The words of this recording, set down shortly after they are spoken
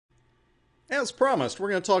As promised, we're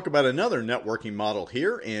going to talk about another networking model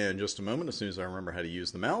here in just a moment, as soon as I remember how to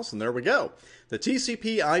use the mouse, and there we go. The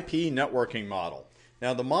TCP/IP networking model.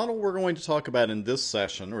 Now, the model we're going to talk about in this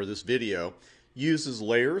session, or this video, uses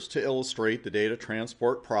layers to illustrate the data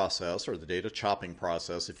transport process, or the data chopping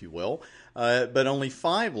process, if you will, but only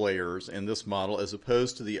 5 layers in this model as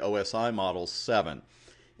opposed to the OSI model's 7.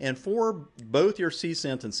 And for both your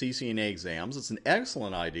CCENT and CCNA exams, it's an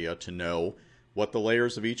excellent idea to know what the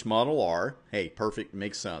layers of each model are. Hey, perfect,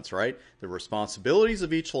 makes sense, right? The responsibilities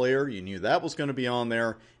of each layer, you knew that was going to be on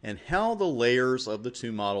there, and how the layers of the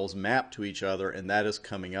two models map to each other, and that is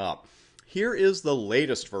coming up. Here is the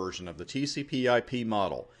latest version of the TCP/IP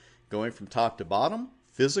model, going from top to bottom: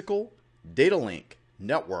 physical, data link,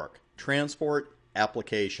 network, transport,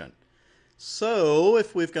 application. So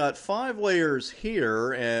if we've got 5 layers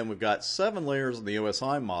here, and we've got 7 layers in the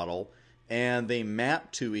OSI model, and they map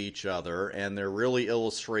to each other, and they're really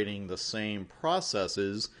illustrating the same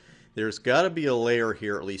processes, there's got to be a layer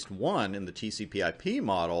here, at least one, in the TCP/IP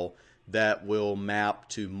model that will map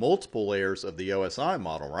to multiple layers of the OSI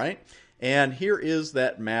model, right? And here is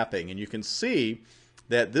that mapping, and you can see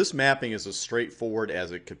that this mapping is as straightforward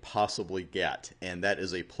as it could possibly get, and that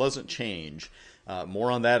is a pleasant change.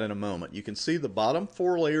 More on that in a moment. You can see the bottom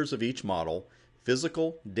 4 layers of each model: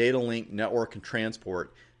 physical, data link, network, and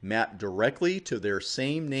transport, map directly to their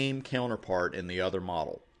same name counterpart in the other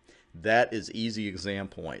model. That is easy exam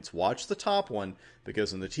points. Watch the top one,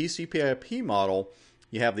 because in the TCP/IP model,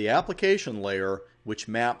 you have the application layer, which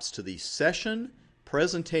maps to the session,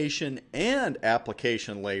 presentation, and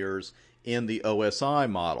application layers in the OSI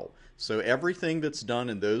model. So everything that's done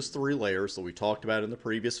in those 3 layers that we talked about in the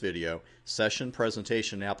previous video, session,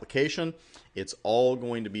 presentation, and application, it's all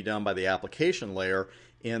going to be done by the application layer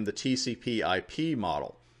in the TCP/IP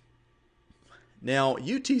model. Now,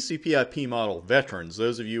 you TCP/IP model veterans,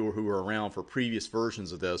 those of you who were around for previous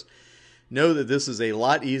versions of this, know that this is a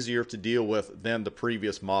lot easier to deal with than the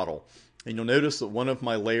previous model. And you'll notice that one of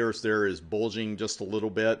my layers there is bulging just a little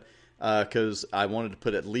bit because I wanted to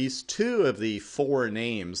put at least 2 of the 4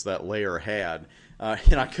 names that layer had.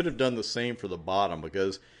 And I could have done the same for the bottom,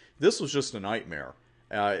 because this was just a nightmare.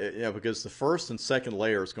 Because the first and second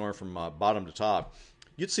layers, going from bottom to top,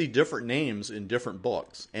 you'd see different names in different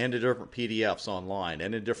books and in different PDFs online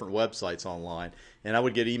and in different websites online, and I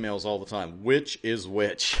would get emails all the time, which is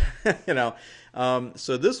which.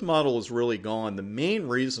 So this model is really gone. The main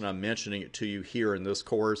reason I'm mentioning it to you here in this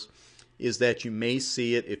course is that you may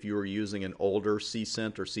see it if you were using an older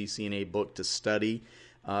CCENT or CCNA book to study.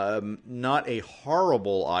 Not a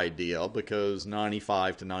horrible idea, because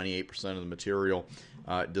 95 to 98% of the material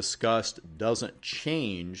discussed doesn't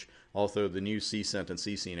change, although the new CCENT and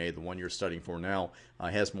CCNA, the one you're studying for now,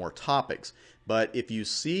 has more topics. But if you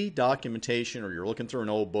see documentation, or you're looking through an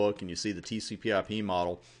old book and you see the TCP/IP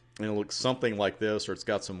model, and it looks something like this, or it's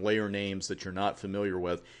got some layer names that you're not familiar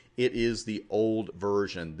with, it is the old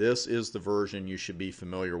version. This is the version you should be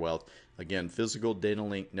familiar with. Again, physical, data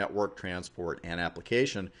link, network, transport, and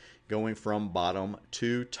application, going from bottom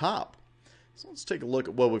to top. So let's take a look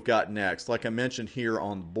at what we've got next. Like I mentioned here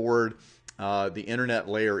on the board, the internet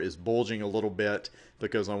layer is bulging a little bit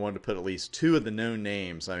because I wanted to put at least 2 of the known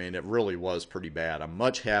names. I mean, it really was pretty bad. I'm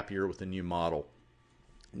much happier with the new model.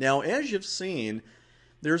 Now, as you've seen,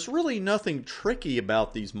 there's really nothing tricky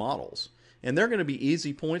about these models, and they're going to be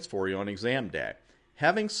easy points for you on exam day.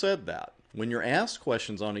 Having said that, when you're asked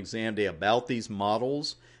questions on exam day about these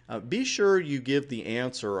models, be sure you give the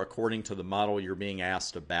answer according to the model you're being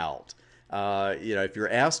asked about. If you're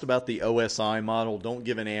asked about the OSI model, don't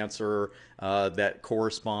give an answer that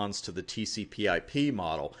corresponds to the TCP/IP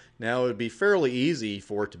model. Now, it would be fairly easy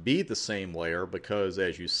for it to be the same layer, because,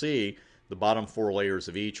 as you see, the bottom 4 layers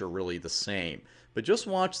of each are really the same. But just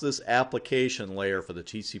watch this application layer for the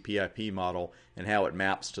TCP/IP model and how it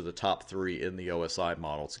maps to the top 3 in the OSI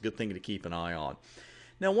model. It's a good thing to keep an eye on.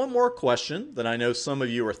 Now, one more question that I know some of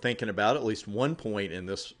you are thinking about at least one point in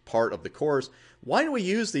this part of the course: why do we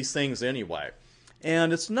use these things anyway?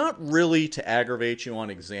 And it's not really to aggravate you on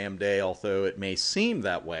exam day, although it may seem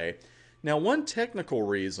that way. Now, one technical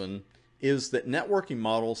reason is that networking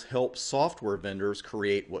models help software vendors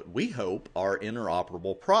create what we hope are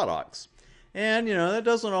interoperable products. And, that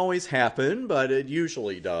doesn't always happen, but it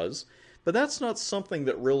usually does. But that's not something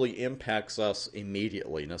that really impacts us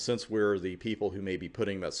immediately. Now, since we're the people who may be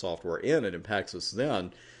putting that software in, it impacts us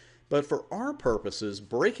then. But for our purposes,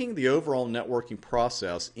 breaking the overall networking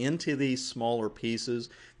process into these smaller pieces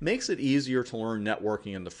makes it easier to learn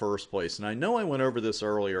networking in the first place. And I know I went over this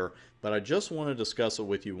earlier, but I just want to discuss it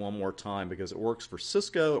with you one more time because it works for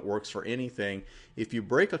Cisco, it works for anything. If you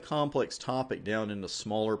break a complex topic down into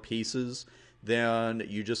smaller pieces, then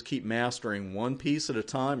you just keep mastering one piece at a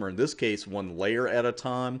time, or in this case, one layer at a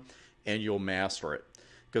time, and you'll master it.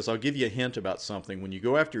 Because I'll give you a hint about something. When you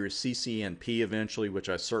go after your CCNP eventually, which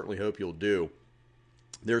I certainly hope you'll do,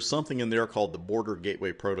 there's something in there called the Border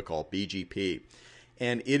Gateway Protocol, BGP.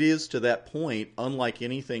 And it is, to that point, unlike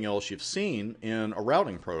anything else you've seen in a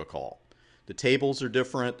routing protocol. The tables are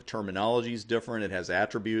different, the terminology is different, it has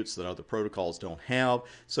attributes that other protocols don't have.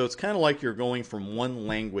 So it's kind of like you're going from one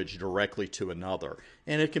language directly to another.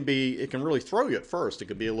 And it can really throw you at first. It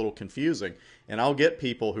can be a little confusing. And I'll get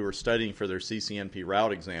people who are studying for their CCNP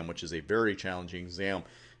route exam, which is a very challenging exam.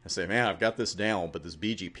 I say, man, I've got this down, but this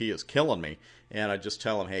BGP is killing me. And I just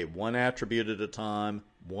tell them, hey, one attribute at a time,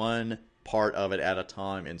 one part of it at a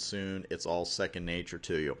time, and soon it's all second nature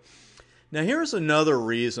to you. Now here's another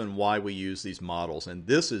reason why we use these models, and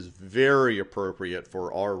this is very appropriate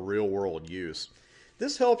for our real-world use.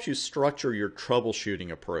 This helps you structure your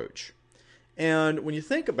troubleshooting approach. And when you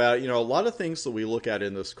think about it, a lot of things that we look at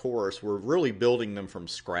in this course, we're really building them from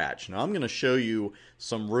scratch. Now I'm going to show you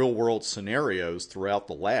some real-world scenarios throughout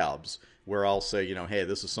the labs where I'll say, hey,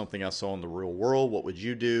 this is something I saw in the real world. What would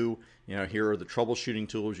you do? Here are the troubleshooting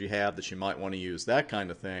tools you have that you might want to use, that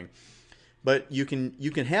kind of thing. But you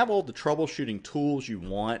can have all the troubleshooting tools you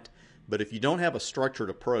want, but if you don't have a structured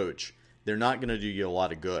approach, they're not going to do you a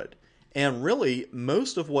lot of good. And really,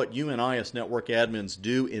 most of what you and I as network admins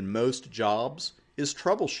do in most jobs is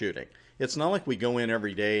troubleshooting. It's not like we go in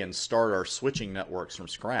every day and start our switching networks from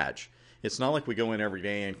scratch. It's not like we go in every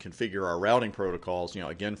day and configure our routing protocols,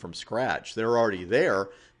 again from scratch. They're already there,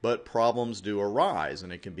 but problems do arise,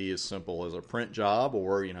 and it can be as simple as a print job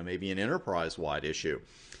or maybe an enterprise-wide issue.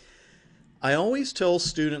 I always tell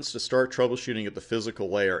students to start troubleshooting at the physical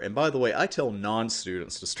layer. And by the way, I tell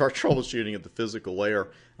non-students to start troubleshooting at the physical layer.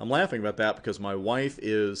 I'm laughing about that because my wife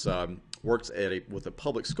works with a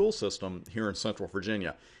public school system here in Central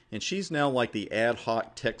Virginia. And she's now like the ad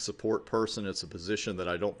hoc tech support person. It's a position that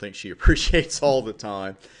I don't think she appreciates all the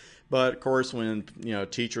time. But of course, when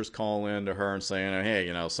teachers call in to her and saying,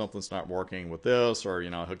 hey, something's not working with this, or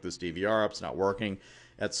hook this DVR up, it's not working,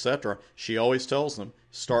 etc., she always tells them,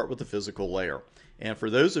 start with the physical layer. And for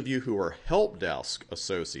those of you who are help desk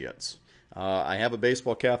associates, I have a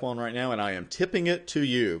baseball cap on right now, and I am tipping it to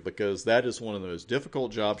you because that is one of the most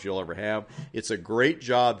difficult jobs you'll ever have. It's a great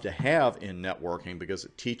job to have in networking because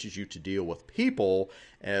it teaches you to deal with people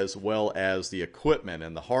as well as the equipment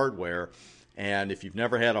and the hardware. And if you've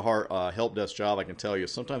never had a help desk job, I can tell you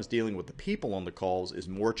sometimes dealing with the people on the calls is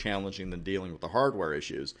more challenging than dealing with the hardware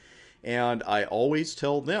issues. And I always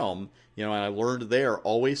tell them, and I learned there,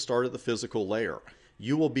 always start at the physical layer.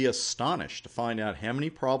 You will be astonished to find out how many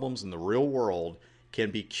problems in the real world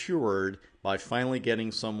can be cured by finally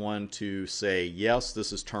getting someone to say, yes,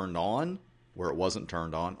 this is turned on, where it wasn't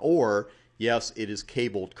turned on, or yes, it is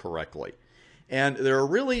cabled correctly. And there are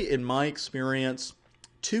really, in my experience,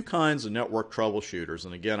 two kinds of network troubleshooters.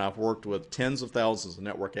 And again, I've worked with tens of thousands of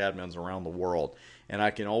network admins around the world. And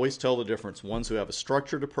I can always tell the difference, ones who have a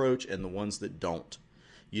structured approach and the ones that don't.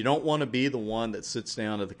 You don't want to be the one that sits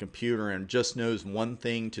down at the computer and just knows one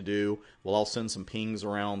thing to do. Well, I'll send some pings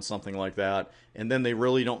around, something like that. And then they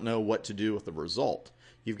really don't know what to do with the result.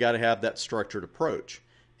 You've got to have that structured approach.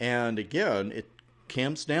 And again, it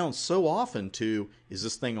comes down so often to, is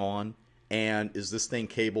this thing on? And is this thing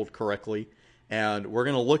cabled correctly? And we're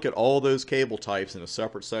going to look at all those cable types in a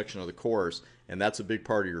separate section of the course, and that's a big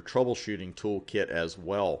part of your troubleshooting toolkit as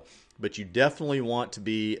well. But you definitely want to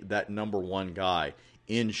be that number one guy.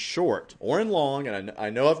 In short or in long, and I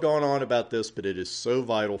know I've gone on about this, but it is so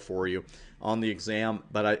vital for you on the exam.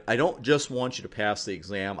 But I don't just want you to pass the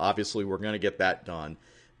exam. Obviously, we're going to get that done.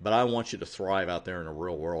 But I want you to thrive out there in the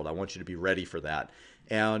real world. I want you to be ready for that.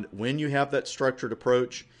 And when you have that structured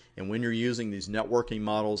approach, and when you're using these networking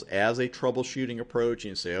models as a troubleshooting approach, and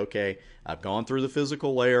you say, okay, I've gone through the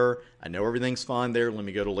physical layer, I know everything's fine there, let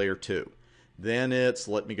me go to layer 2. Then it's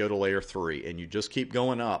let me go to layer 3, and you just keep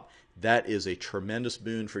going up. That is a tremendous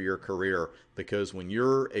boon for your career, because when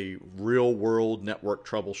you're a real world network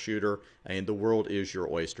troubleshooter, and the world is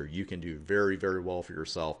your oyster, you can do very, very well for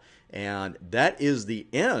yourself. And that is the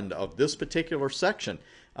end of this particular section.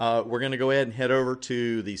 We're going to go ahead and head over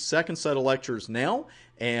to the second set of lectures now,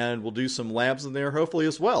 and we'll do some labs in there hopefully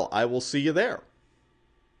as well. I will see you there.